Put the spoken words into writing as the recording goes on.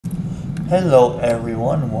Hello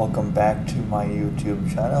everyone, welcome back to my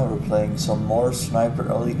YouTube channel. We're playing some more Sniper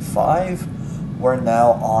Elite 5. We're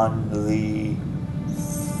now on the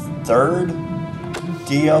third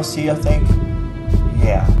DLC, I think.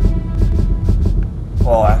 Yeah.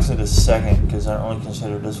 Well, actually the second, because I only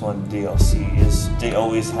consider this one DLC. They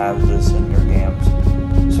always have this in your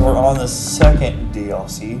games. So we're on the second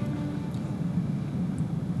DLC,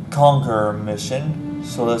 Conqueror mission.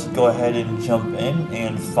 So let's go ahead and jump in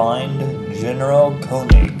and find General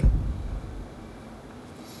Koenig.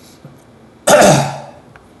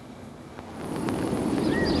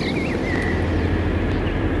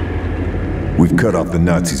 We've cut off the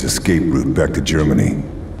Nazis' escape route back to Germany.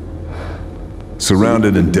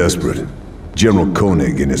 Surrounded and desperate, General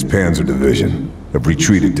Koenig and his Panzer Division have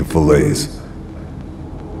retreated to Falaise.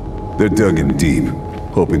 They're dug in deep,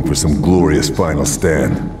 hoping for some glorious final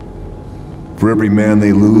stand. For every man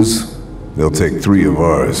they lose, they'll take 3 of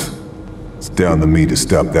ours. It's down to me to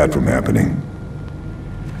stop that from happening.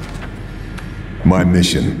 My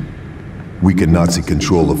mission: weaken Nazi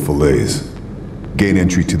control of Falaise, gain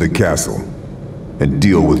entry to the castle, and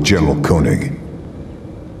deal with General Koenig.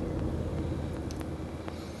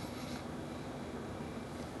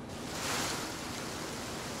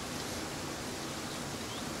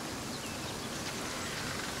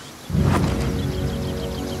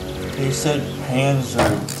 He said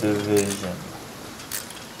Panzer Division.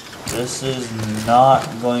 This is not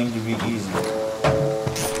going to be easy.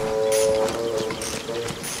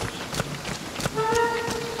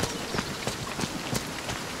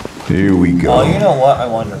 Here we go. Oh, you know what? I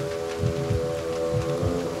wonder.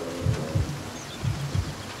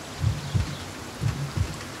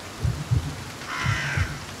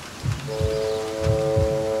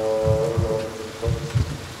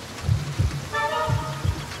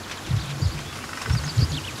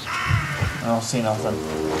 I don't see nothing.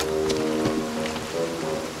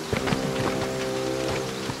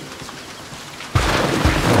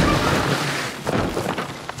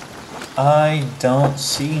 I don't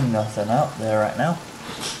see nothing out there right now.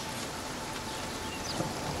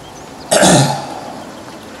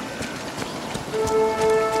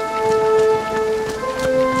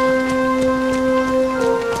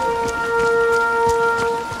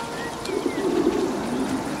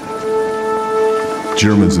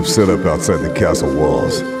 Germans have set up outside the castle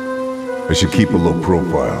walls. I should keep a low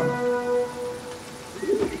profile.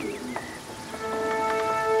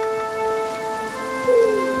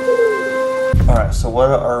 Alright, so what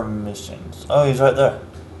are our missions? Oh, he's right there.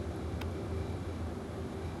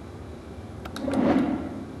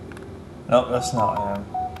 Nope, that's not him.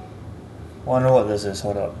 Wonder what this is.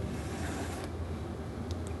 Hold up.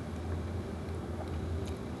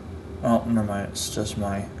 Oh, never mind. It's just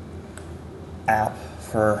my app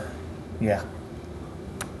for, yeah.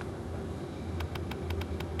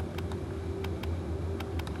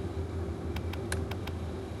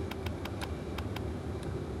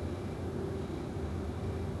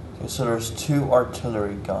 Okay, so there's 2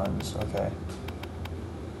 artillery guns, okay.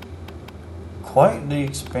 Quite the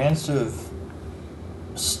expansive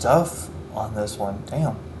stuff on this one,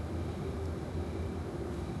 damn.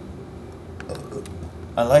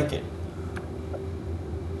 I like it.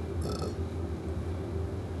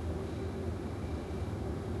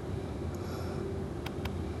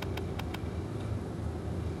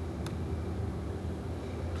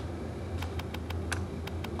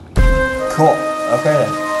 Cool. Okay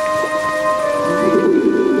then.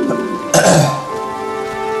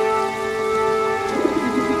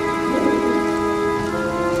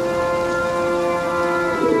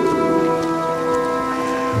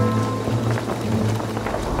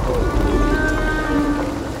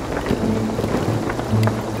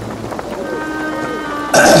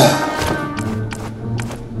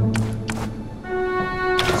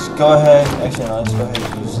 Let's go ahead. Actually, no, let's go ahead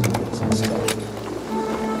and use this instead.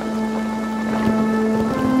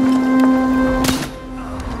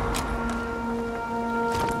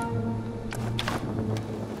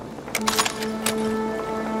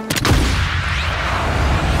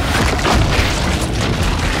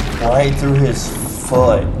 Right through his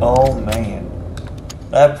foot. Oh man.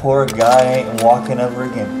 That poor guy ain't walking ever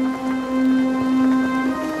again.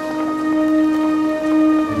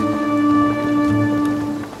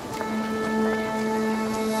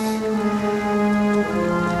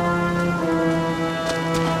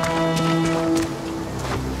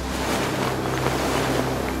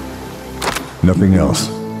 Nothing else.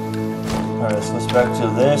 Alright, let's switch back to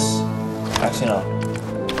this. Actually, no.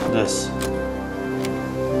 This.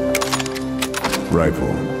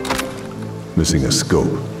 Rifle. Missing a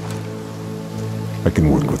scope. I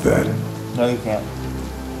can work with that. No, you can't.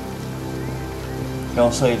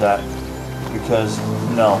 Don't say that. Because,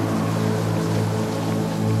 no.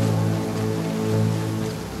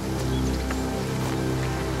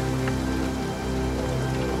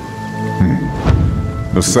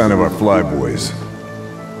 No sign of our flyboys.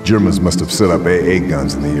 Germans must have set up AA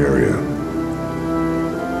guns in the area.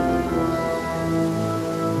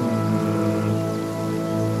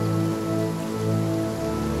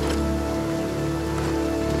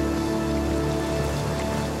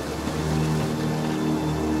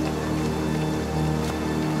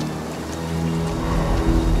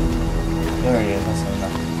 There he is, that's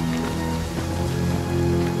enough.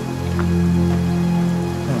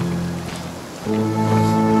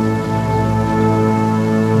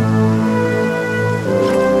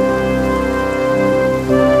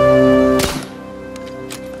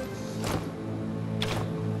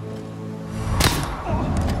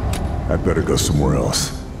 I better go somewhere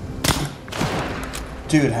else.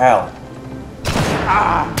 Dude, how?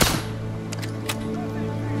 Ah!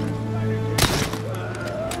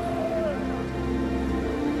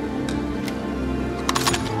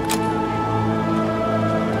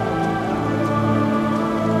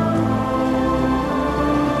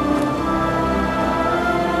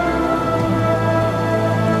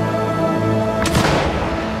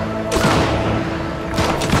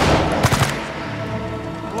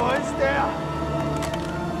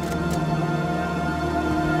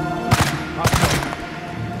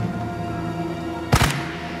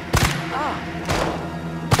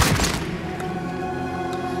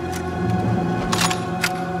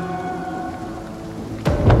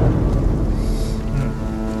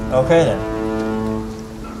 Okay then.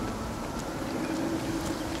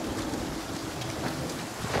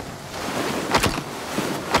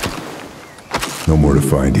 No more to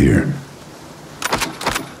find here.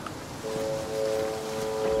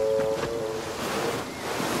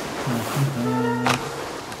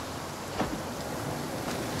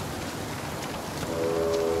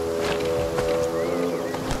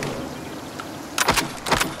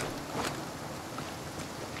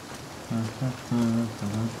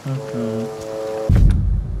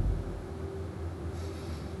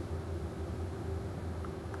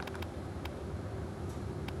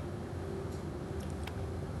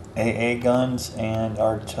 AA guns and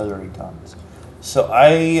artillery guns. So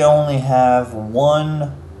I only have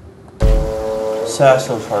one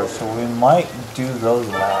satchel charge, so we might do those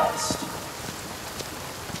last.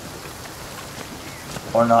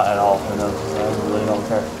 Or not at all, who knows? I really don't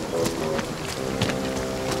care.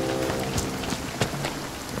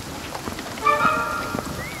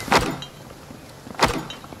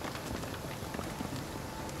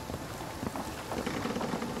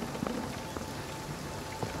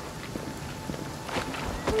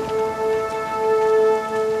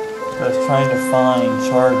 Just trying to find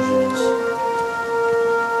charges.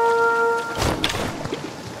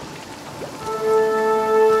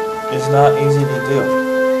 It's not easy to do.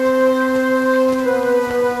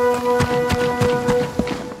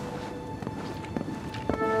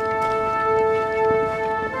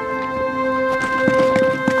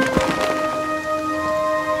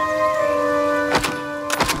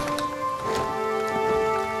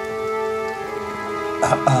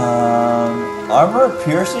 Armor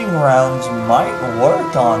piercing rounds might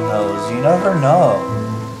work on those, you never know.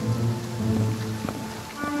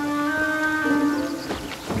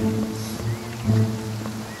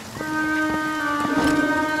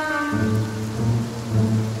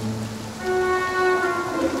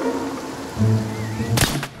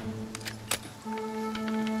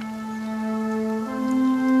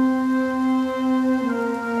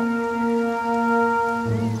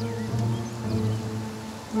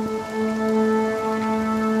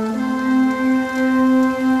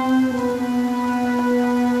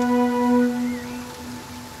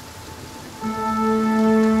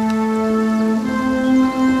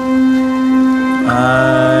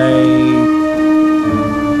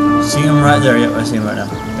 Right there, yep, I see him right now.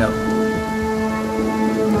 Yep.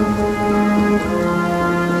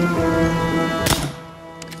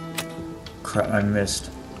 Crap, I missed.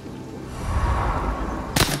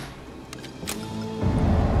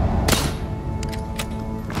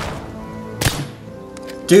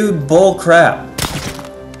 Dude, bull crap.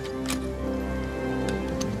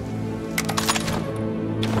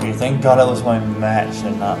 Okay, thank God it was my match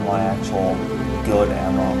and not my actual good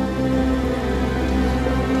ammo.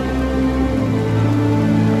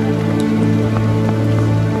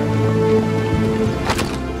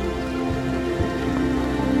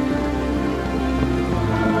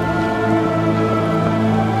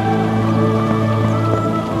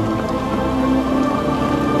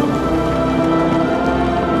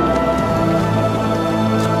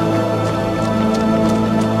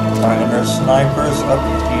 snipers up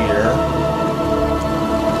here.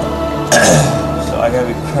 So I gotta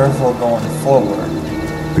be careful going forward.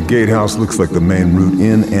 The gatehouse looks like the main route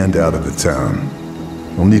in and out of the town.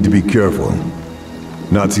 We'll need to be careful.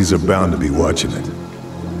 Nazis are bound to be watching it.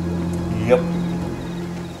 Yep.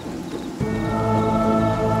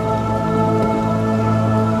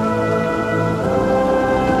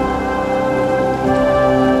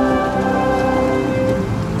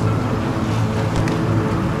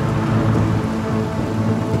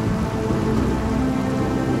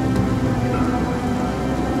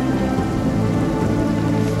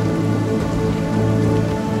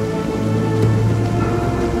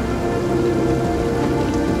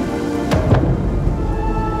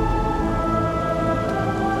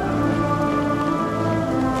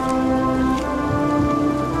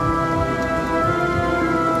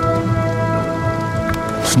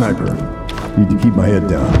 Sniper. Need to keep my head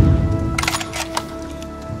down.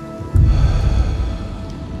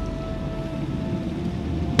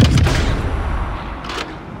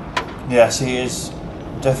 Yes, he is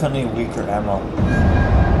definitely weaker ammo.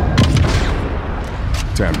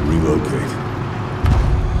 Time to relocate.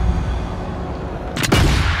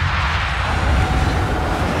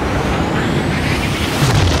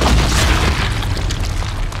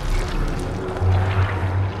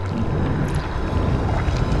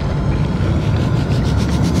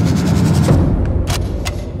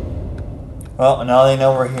 Well, now they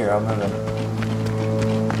know we're here. I'm moving.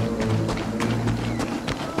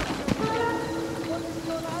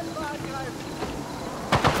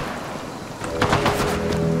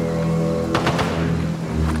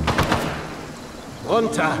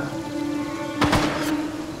 Runter!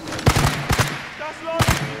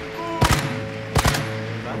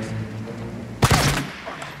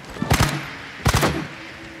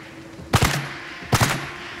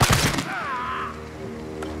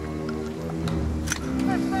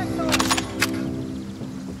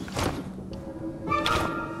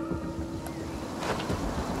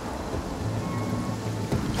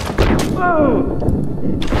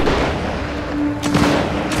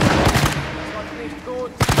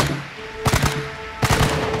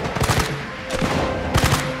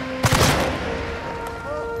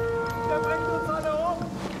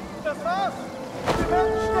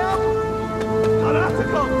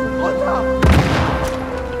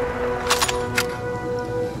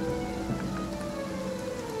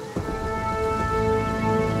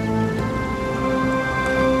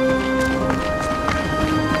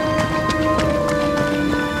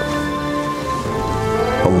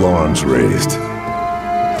 Alarms raised.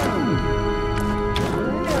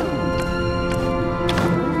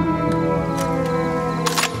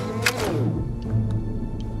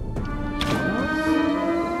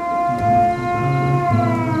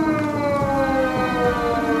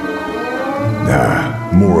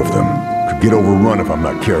 More of them. Could get overrun if I'm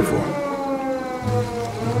not careful.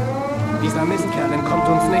 Dieser Mistkerl entkommt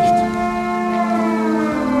uns nicht.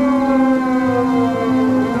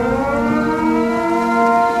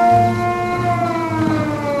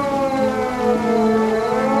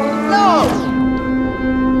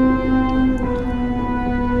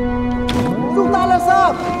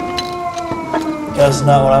 That's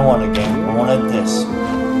not what I wanted, game. I wanted this.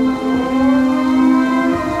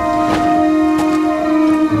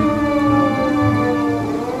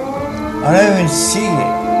 I don't even see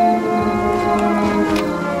it.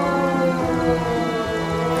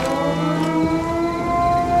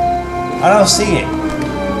 I don't see it.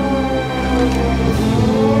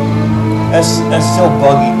 That's still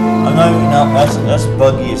buggy. I'm not even know. That's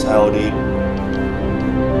buggy as hell, dude.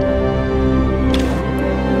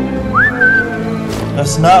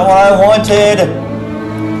 That's not what I wanted.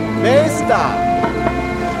 Mister!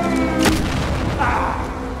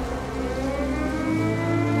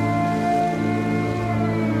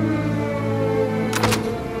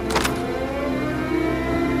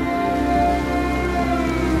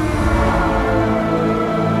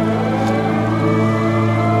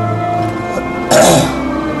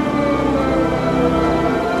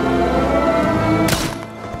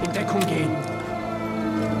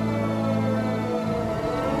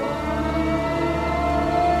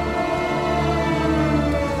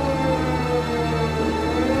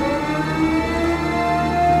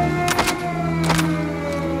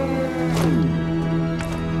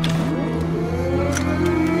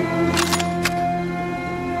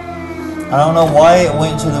 I don't know why it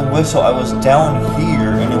went to the whistle. I was down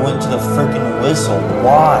here and it went to the freaking whistle.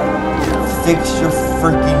 Why? Fix your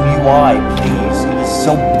freaking UI, please. It is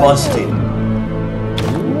so busted.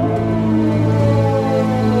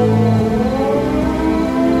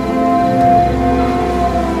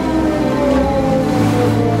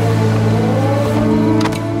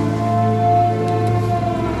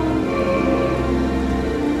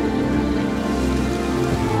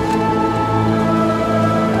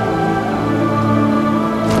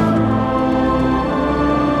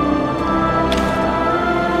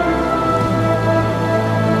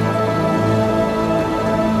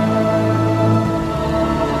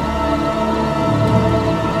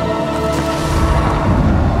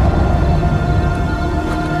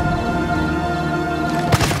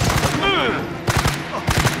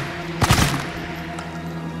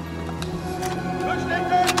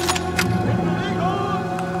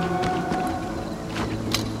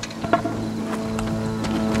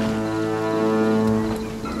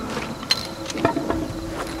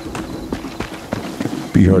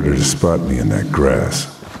 Be harder to spot me in that grass.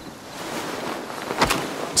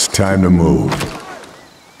 It's time to move.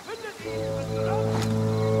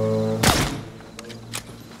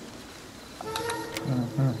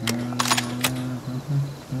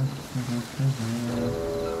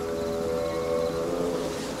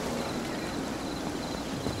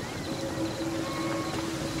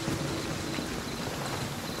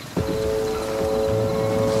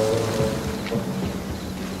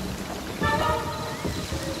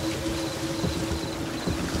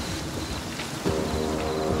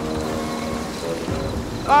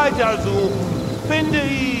 Weitersuchen! Finde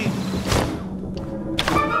ihn!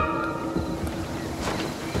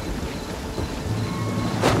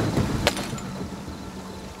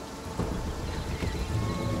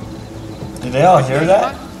 Did they all hear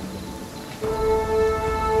that?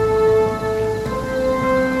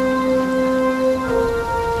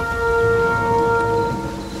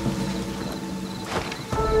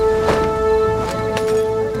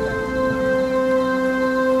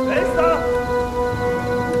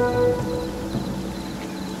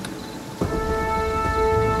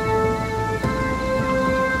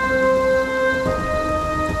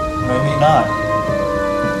 Maybe not.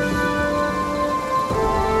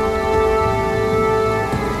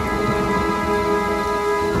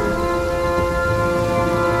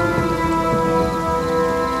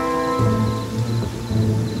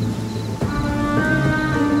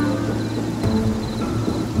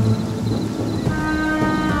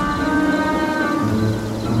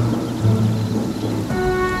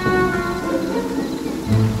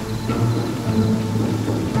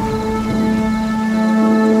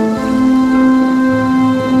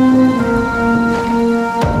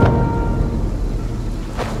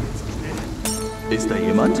 Ist da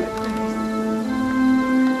jemand? Er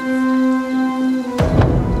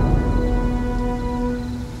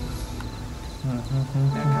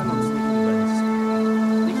kann uns nicht überlisten.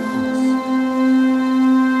 Nicht uns.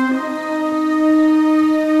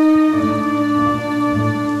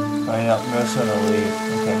 Finding out mission or leave.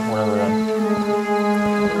 Okay, whatever then.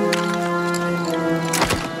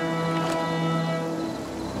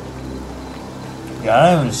 Yeah, I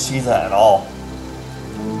don't even see that at all.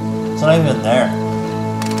 It's not even there.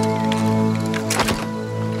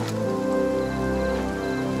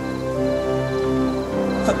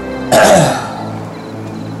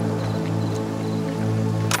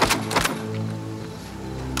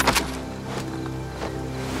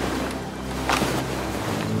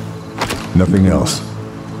 Nothing else.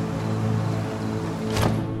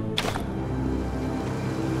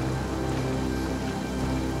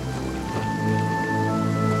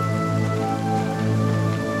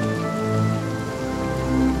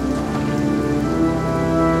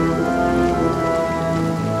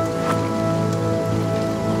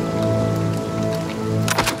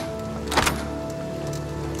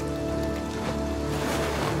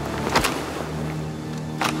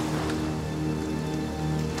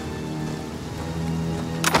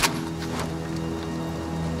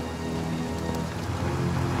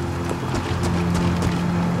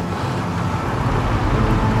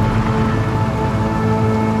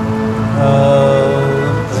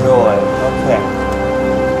 Joy. Okay.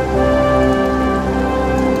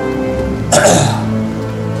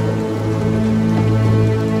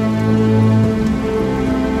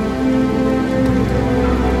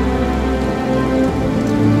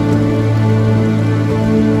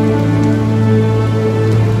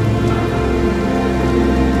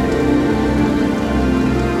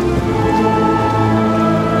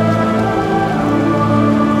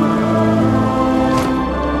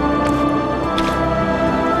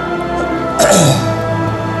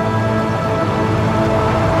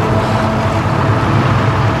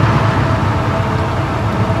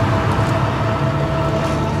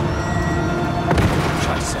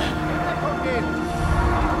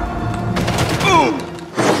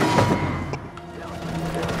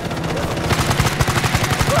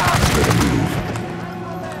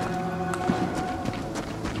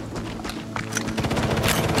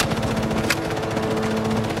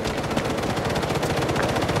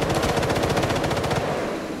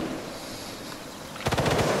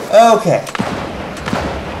 Okay.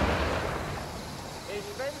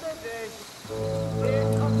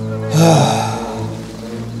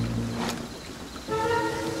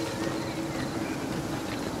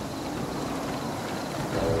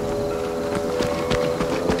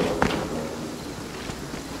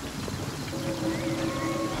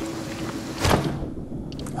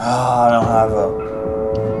 I don't have a...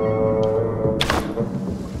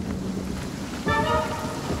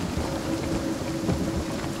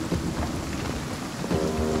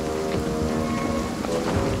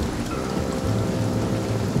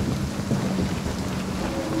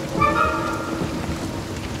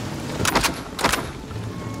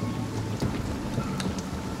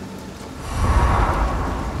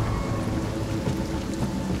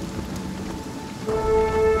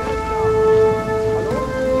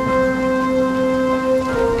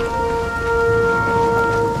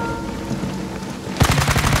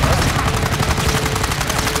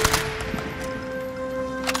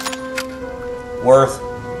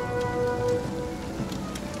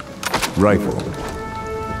 Rifle.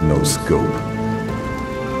 No scope.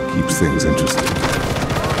 Keeps things interesting.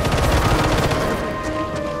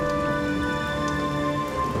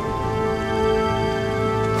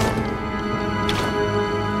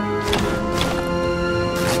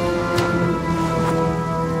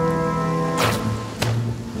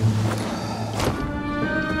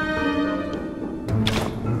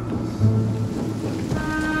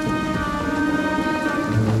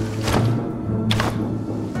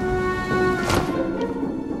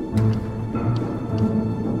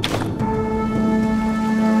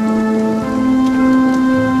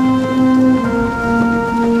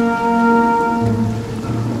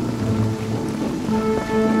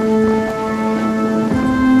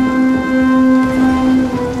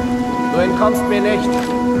 Kommst mir nicht.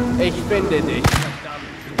 Ich finde dich. Verdammt.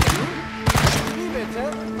 Wie bitte?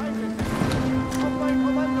 Auf mein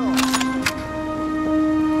Kommando.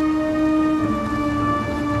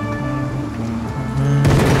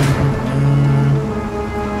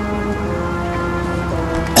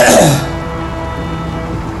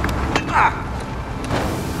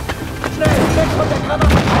 Schnell, weg von der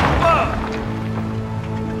Granate.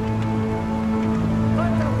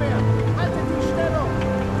 Weiterwehr. Haltet die Stellung.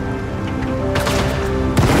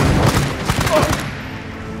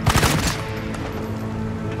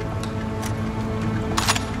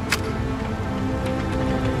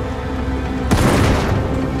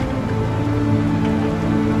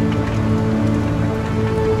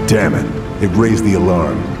 Damn it. It raised the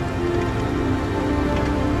alarm.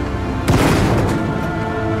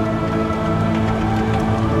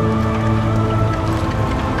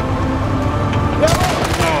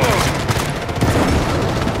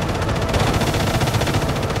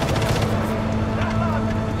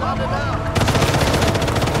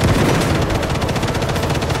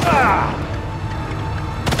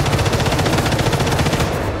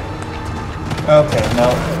 Okay, no.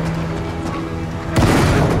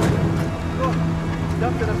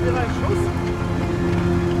 Dachte, das wäre ein Schuss.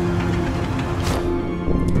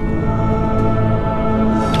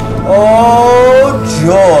 Oh,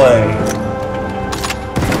 joy.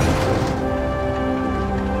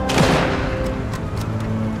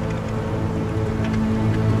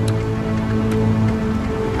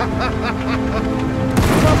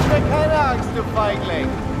 Mach mir keine Angst, du Feigling.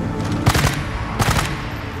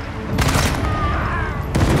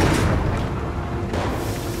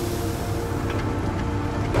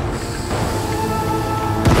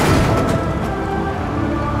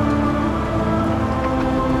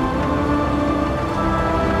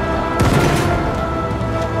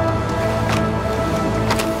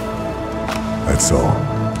 That's all.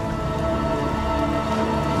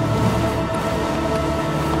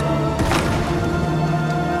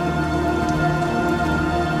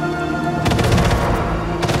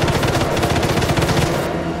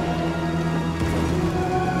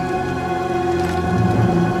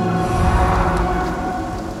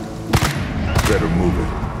 Better move it.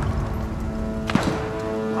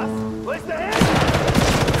 Was? Wo ist der hin?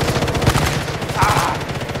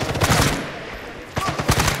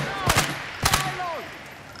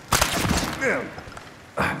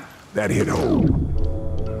 That hit home.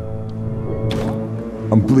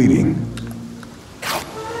 I'm bleeding.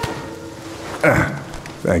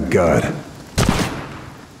 Thank God.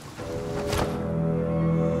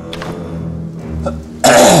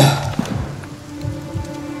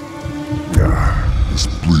 This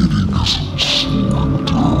bleeding isn't slowing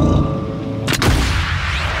down.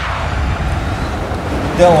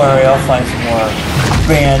 Don't worry, I'll find some more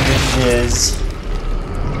bandages.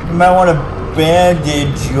 You might want to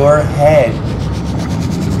bandage your head.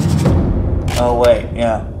 Oh wait,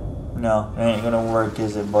 yeah. No, it ain't gonna work,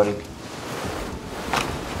 is it, buddy?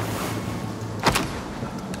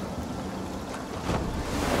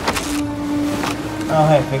 Oh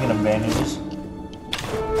hey, speaking of bandages.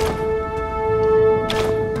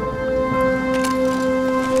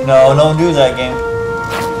 No, don't do that, game.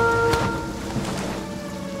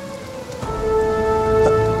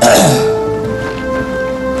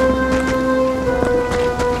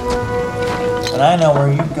 And I know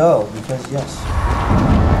where you go, because yes.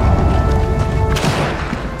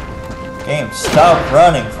 Game, stop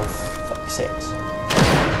running for fuck's sakes.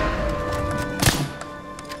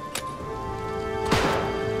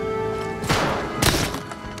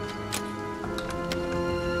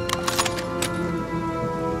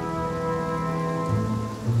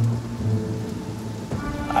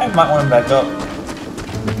 I might want to back up.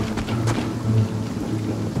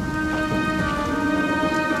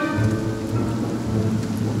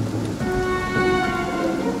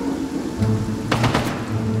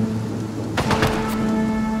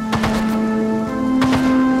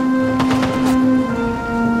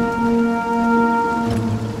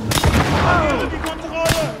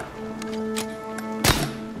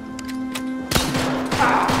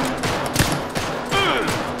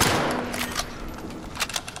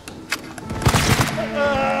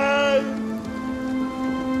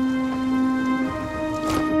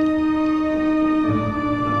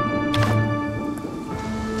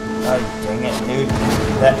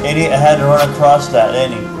 That idiot had to run across that,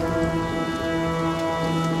 didn't he?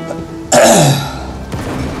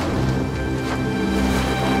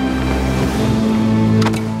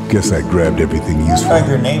 Guess I grabbed everything useful. Try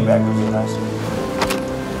your name back would be nice.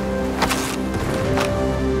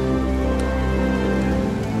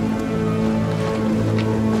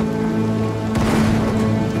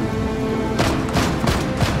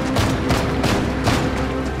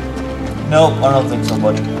 Nope, I don't think so,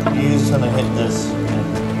 buddy. He's gonna hit this.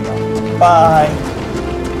 And, bye.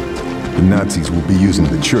 The Nazis will be using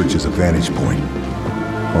the church as a vantage point.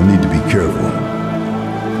 I'll need to be careful.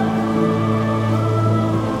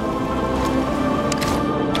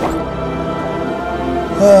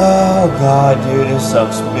 Oh god, dude, this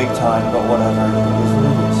sucks big time, but whatever. It is what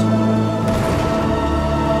it is.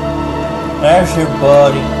 There's your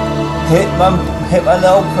buddy. Hit my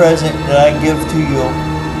little present that I give to you.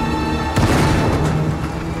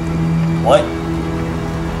 What?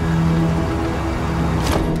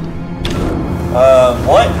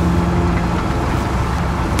 What?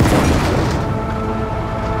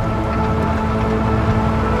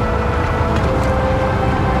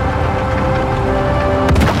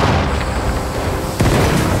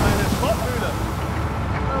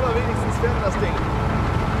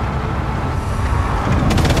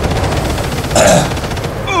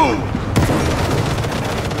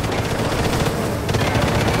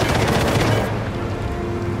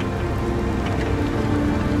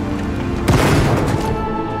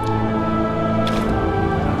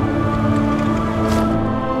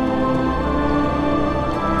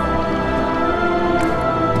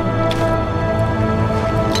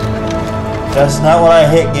 That's not what I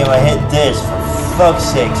hit, game. I hit this, for fuck's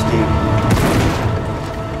sakes, dude.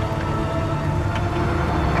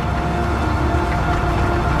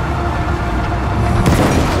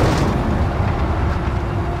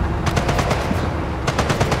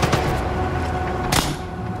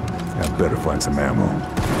 I better find some ammo.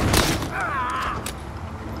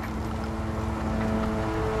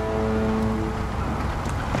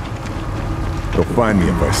 They'll find me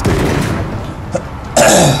if I stay here.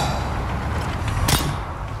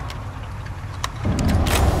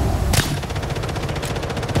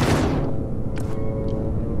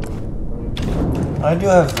 I do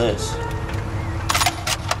have this.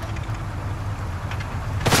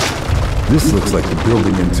 This looks like the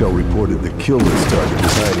building intel reported the kill list target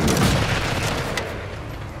was hiding in.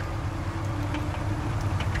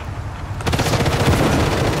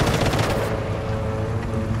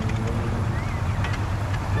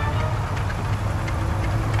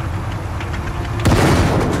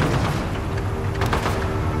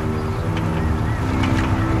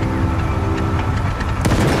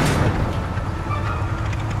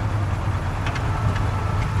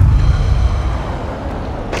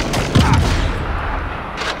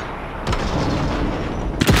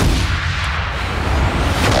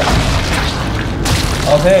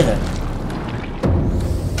 Okay then.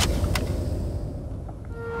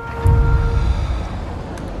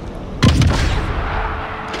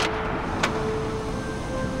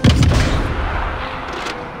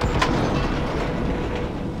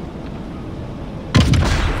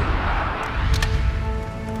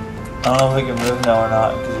 I don't know if we can move now or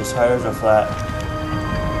not because his tires are flat.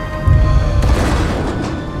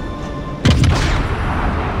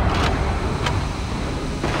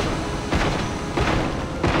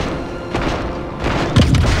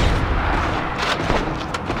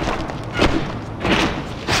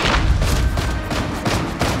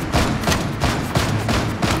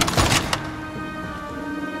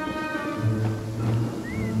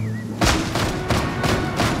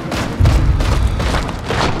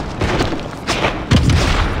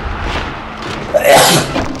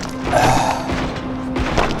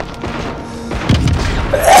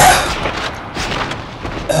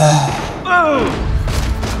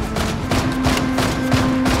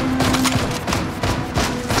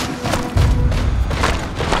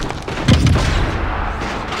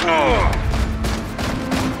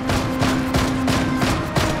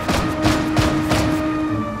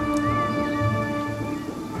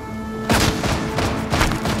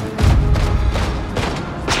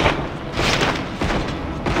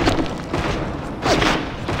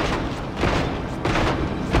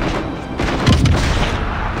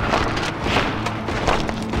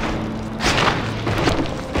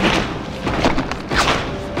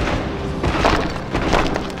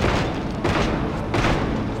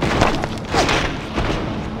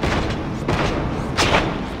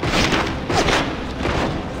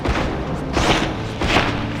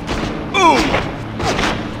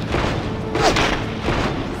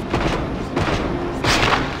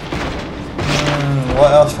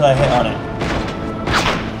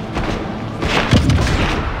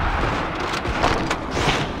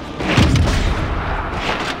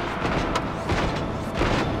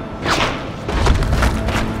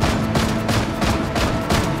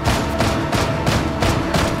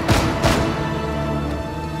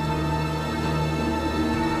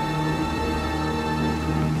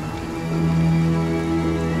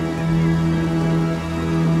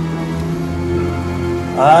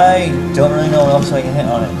 I don't really know what else I can hit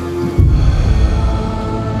on it.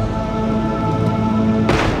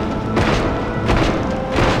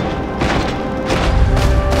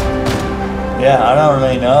 Yeah, I don't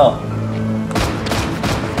really know.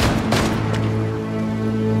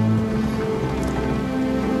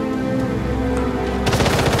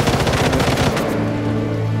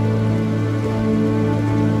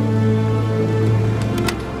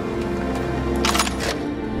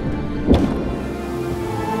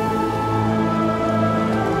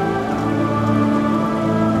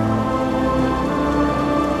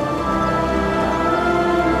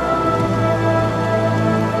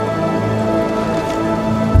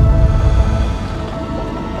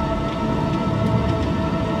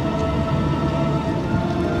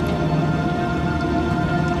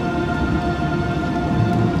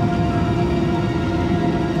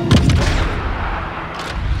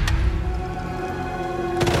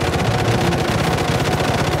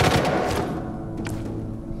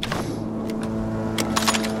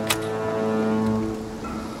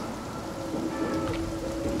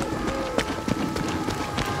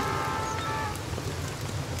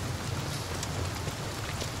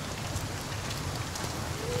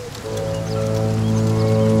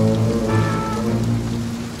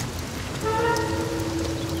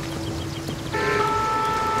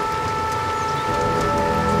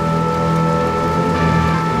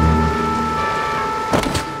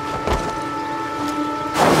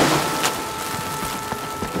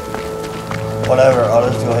 Whatever, I'll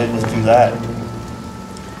just go ahead and just do that.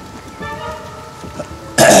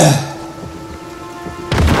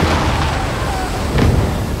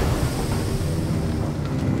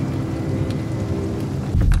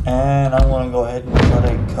 And I'm going to go ahead and put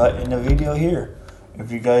a cut in the video here.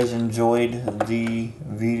 If you guys enjoyed the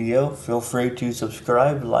video, feel free to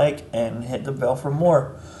subscribe, like, and hit the bell for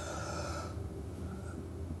more.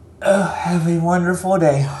 Have a wonderful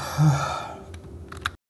day.